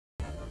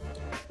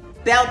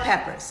Bell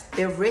peppers,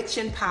 they're rich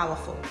and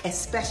powerful,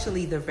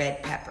 especially the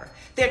red pepper.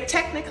 They're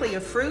technically a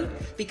fruit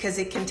because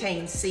it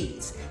contains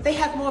seeds. They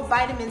have more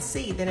vitamin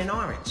C than an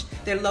orange.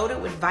 They're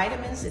loaded with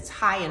vitamins, it's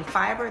high in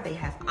fiber, they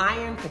have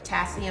iron,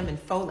 potassium, and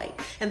folate.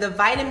 And the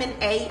vitamin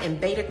A and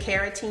beta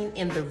carotene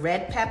in the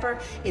red pepper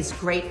is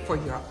great for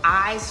your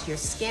eyes, your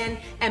skin,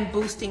 and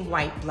boosting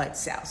white blood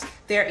cells.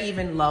 They're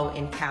even low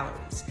in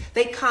calories.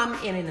 They come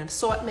in an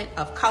assortment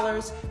of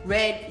colors,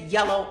 red,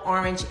 yellow,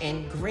 orange,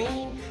 and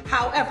green.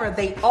 However,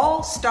 they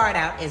all start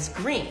out as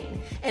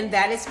green, and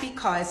that is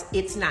because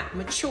it's not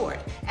matured.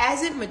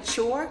 As it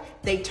matures,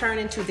 they turn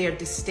into their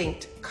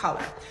distinct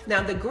color.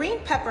 Now, the green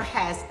pepper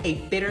has a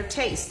bitter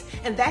taste,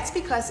 and that's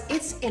because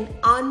it's an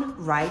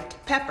unripe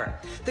pepper.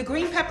 The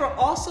green pepper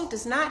also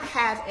does not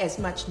have as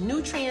much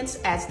nutrients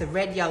as the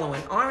red, yellow,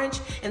 and orange,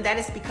 and that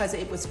is because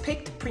it was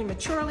picked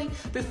prematurely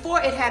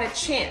before it had a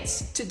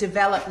chance to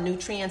develop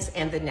nutrients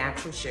and the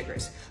natural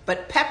sugars.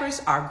 But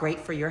peppers are great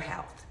for your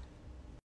health.